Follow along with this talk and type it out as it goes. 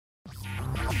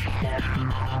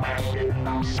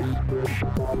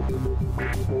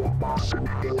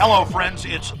Hello, friends.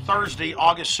 It's Thursday,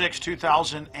 August 6,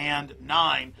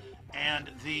 2009,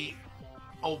 and the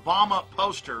Obama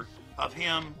poster of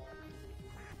him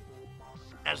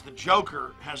as the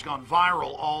Joker has gone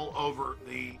viral all over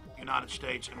the United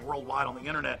States and worldwide on the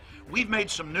internet. We've made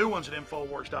some new ones at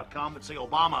Infowars.com that say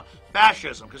Obama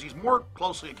fascism, because he's more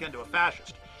closely akin to a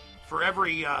fascist. For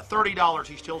every $30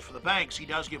 he steals for the banks, he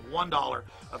does give $1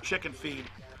 of chicken feed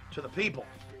to the people.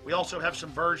 We also have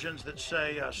some versions that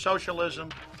say socialism,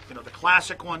 the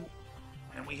classic one,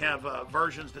 and we have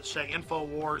versions that say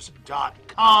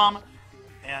Infowars.com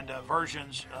and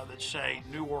versions that say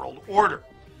New World Order.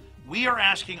 We are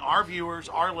asking our viewers,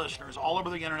 our listeners, all over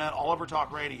the internet, all over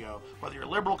talk radio, whether you're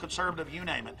liberal, conservative, you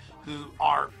name it, who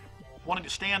are wanting to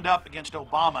stand up against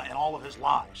Obama and all of his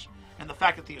lies, and the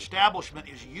fact that the establishment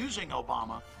is using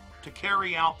Obama to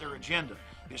carry out their agenda.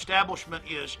 The establishment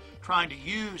is trying to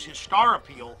use his star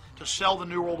appeal to sell the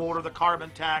New World Order, the carbon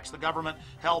tax, the government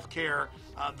health care,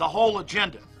 the whole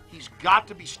agenda. He's got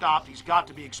to be stopped. He's got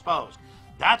to be exposed.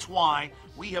 That's why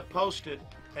we have posted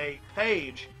a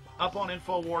page up on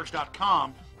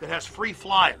Infowars.com that has free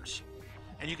flyers.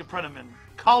 And you can print them in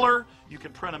color, you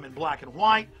can print them in black and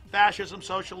white, fascism,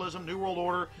 socialism, New World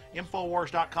Order,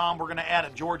 Infowars.com. We're going to add a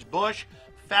George Bush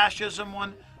fascism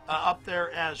one up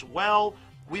there as well.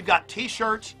 We've got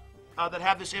t-shirts that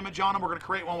have this image on them. We're going to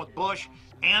create one with Bush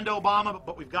and Obama,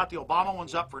 but we've got the Obama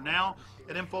ones up for now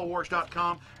at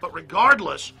Infowars.com. But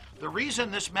regardless, the reason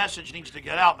this message needs to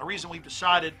get out, and the reason we've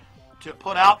decided to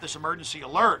put out this emergency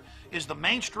alert, is the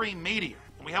mainstream media,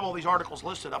 and we have all these articles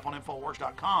listed up on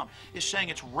Infowars.com, is saying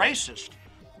it's racist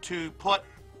to put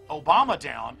Obama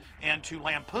down and to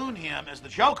lampoon him as the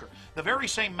Joker. The very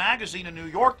same magazine in New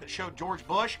York that showed George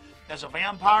Bush as a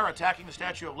vampire attacking the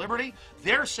Statue of Liberty,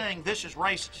 they're saying this is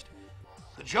racist.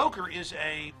 The Joker is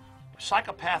a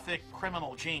psychopathic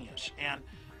criminal genius, and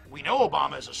we know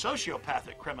Obama is a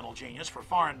sociopathic criminal genius for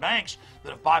foreign banks that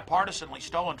have bipartisanly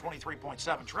stolen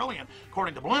 $23.7 trillion,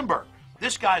 according to Bloomberg.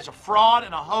 This guy's a fraud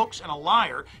and a hoax and a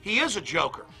liar. He is a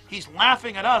joker. He's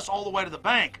laughing at us all the way to the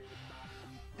bank.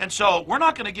 And so we're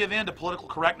not going to give in to political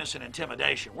correctness and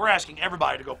intimidation. We're asking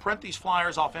everybody to go print these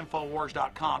flyers off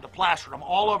Infowars.com, to plaster them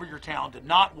all over your town, to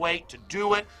not wait, to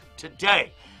do it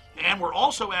today. And we're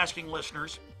also asking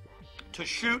listeners to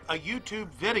shoot a YouTube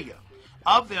video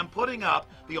of them putting up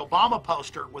the Obama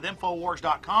poster with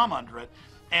Infowars.com under it,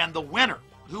 and the winner,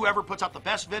 whoever puts out the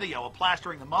best video of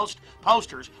plastering the most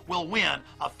posters, will win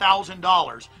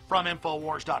 $1,000 from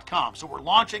Infowars.com. So we're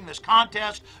launching this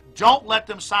contest. Don't let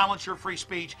them silence your free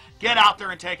speech. Get out there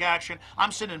and take action.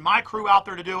 I'm sending my crew out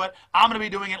there to do it. I'm going to be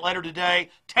doing it later today.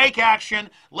 Take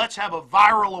action. Let's have a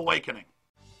viral awakening.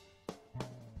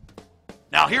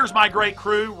 Now here's my great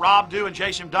crew, Rob Dew and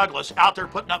Jason Douglas, out there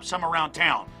putting up some around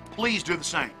town. Please do the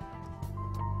same.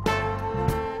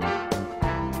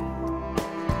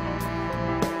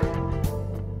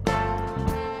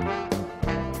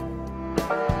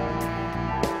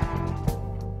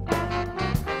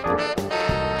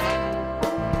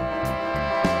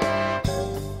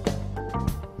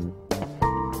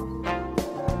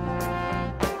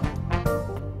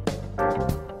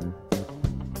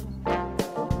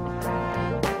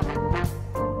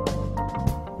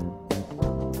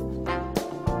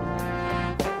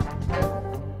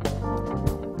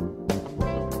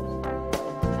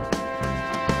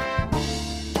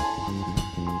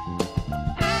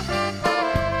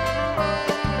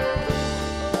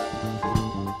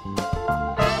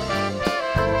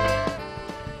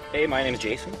 Hey, my name is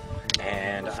Jason,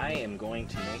 and I am going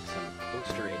to make some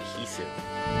poster adhesive.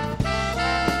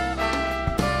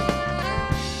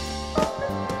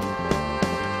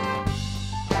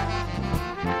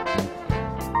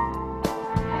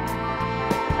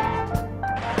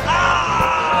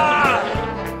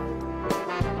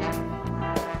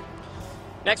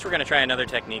 Next, we're going to try another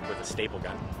technique with a staple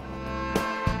gun.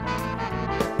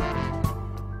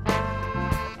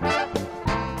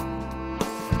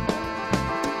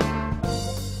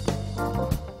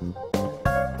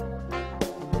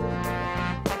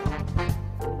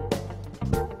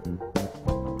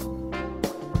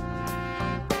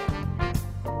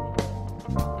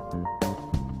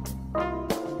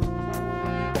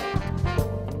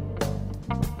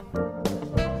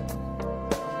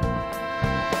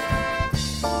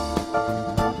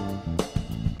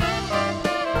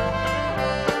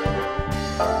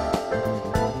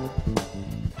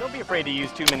 Afraid to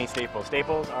use too many staples.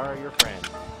 Staples are your friend.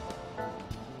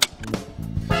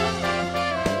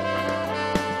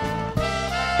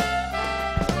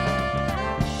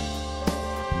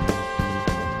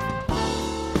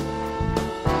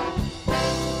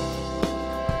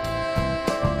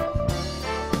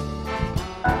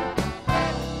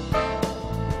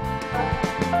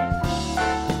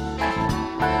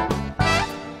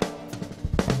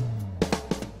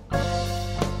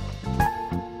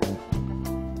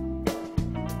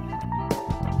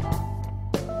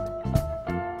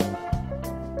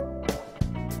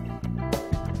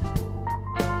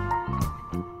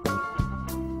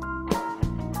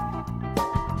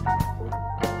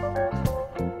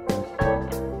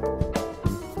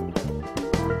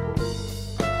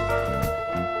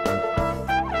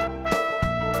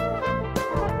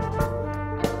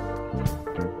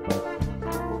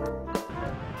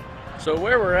 So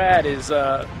where we're at is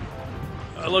a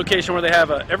location where they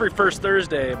have every first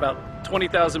Thursday about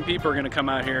 20,000 people are going to come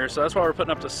out here. So that's why we're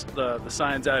putting up the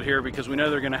signs out here, because we know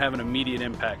they're going to have an immediate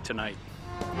impact tonight.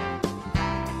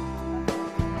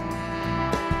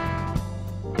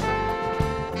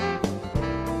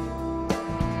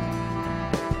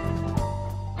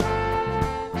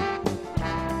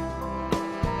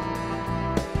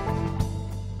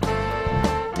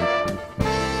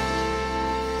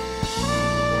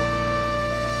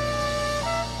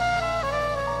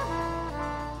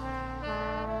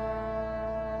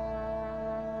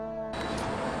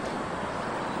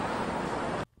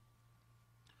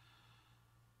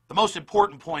 The most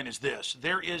important point is this: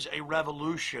 there is a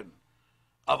revolution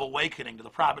of awakening to the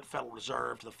private Federal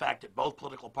Reserve, to the fact that both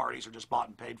political parties are just bought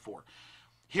and paid for.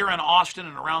 Here in Austin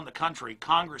and around the country,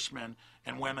 congressmen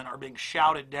and women are being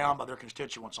shouted down by their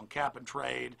constituents on cap and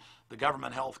trade, the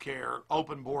government health care,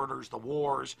 open borders, the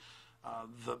wars,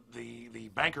 the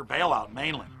banker bailout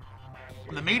mainly.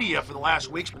 And the media for the last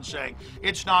week's been saying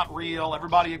it's not real,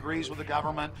 everybody agrees with the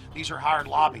government, these are hired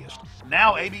lobbyists.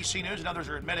 Now ABC News and others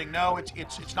are admitting no,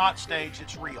 it's not staged,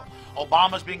 it's real.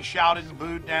 Obama's being shouted and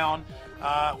booed down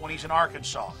when he's in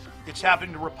Arkansas. It's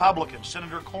happening to Republicans.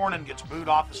 Senator Cornyn gets booed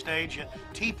off the stage at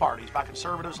tea parties by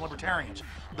conservatives and libertarians.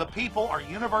 The people are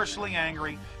universally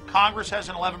angry. Congress has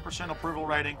an 11% approval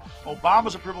rating.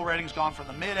 Obama's approval rating has gone from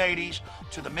the mid-80s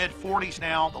to the mid-40s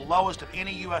now, the lowest of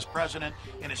any U.S. president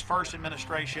in his first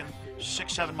administration,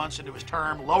 6-7 months into his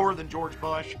term, lower than George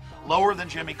Bush, lower than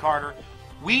Jimmy Carter.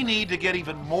 We need to get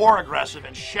even more aggressive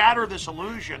and shatter this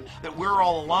illusion that we're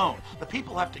all alone. The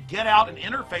people have to get out and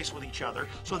interface with each other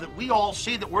so that we all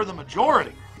see that we're the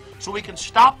majority, so we can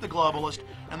stop the globalists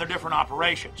and their different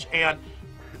operations. And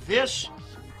this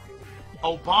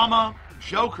Obama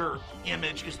Joker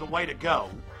image is the way to go.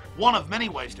 One of many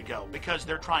ways to go, because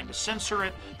they're trying to censor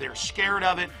it, they're scared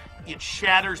of it. It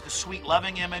shatters the sweet,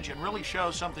 loving image and really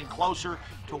shows something closer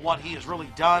to what he has really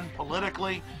done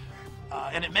politically.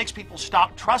 And it makes people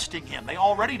stop trusting him. They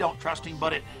already don't trust him,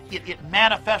 but it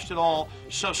manifests it all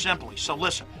so simply. So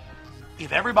listen,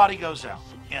 if everybody goes out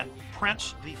and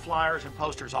prints the flyers and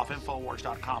posters off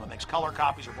Infowars.com and makes color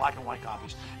copies or black and white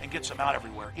copies and gets them out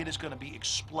everywhere, it is going to be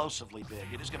explosively big.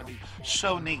 It is going to be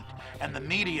so neat. And the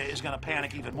media is going to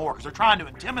panic even more because they're trying to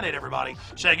intimidate everybody,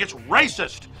 saying it's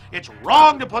racist, it's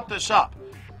wrong to put this up.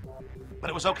 But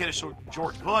it was okay to show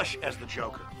George Bush as the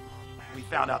Joker. We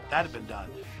found out that had been done.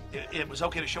 It was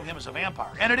okay to show him as a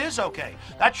vampire. And it is okay.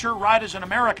 That's your right as an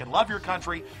American. Love your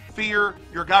country, fear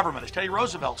your government. As Teddy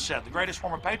Roosevelt said, the greatest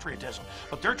form of patriotism.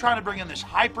 But they're trying to bring in this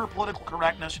hyper-political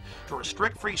correctness to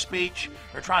restrict free speech.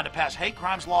 They're trying to pass hate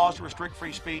crimes laws to restrict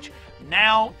free speech.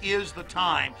 Now is the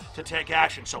time to take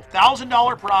action. So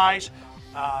 $1,000 prize.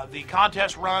 The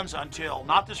contest runs until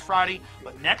not this Friday,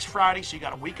 but next Friday. So you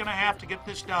got a week and a half to get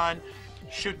this done.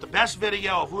 Shoot the best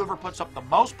video of whoever puts up the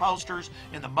most posters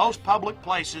in the most public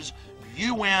places.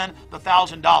 You win the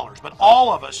 $1,000. But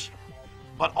all of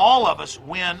us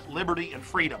win liberty and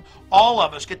freedom. All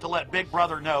of us get to let Big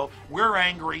Brother know we're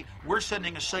angry. We're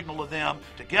sending a signal to them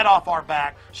to get off our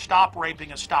back, stop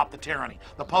raping, and stop the tyranny.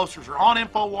 The posters are on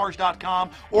Infowars.com,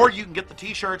 or you can get the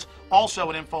t-shirts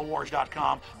also at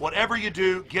Infowars.com. Whatever you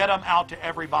do, get them out to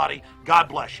everybody. God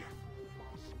bless you.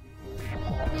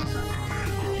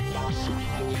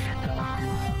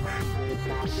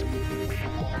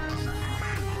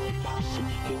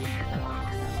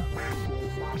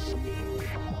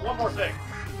 One more thing.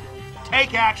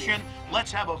 Take action.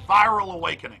 Let's have a viral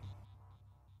awakening.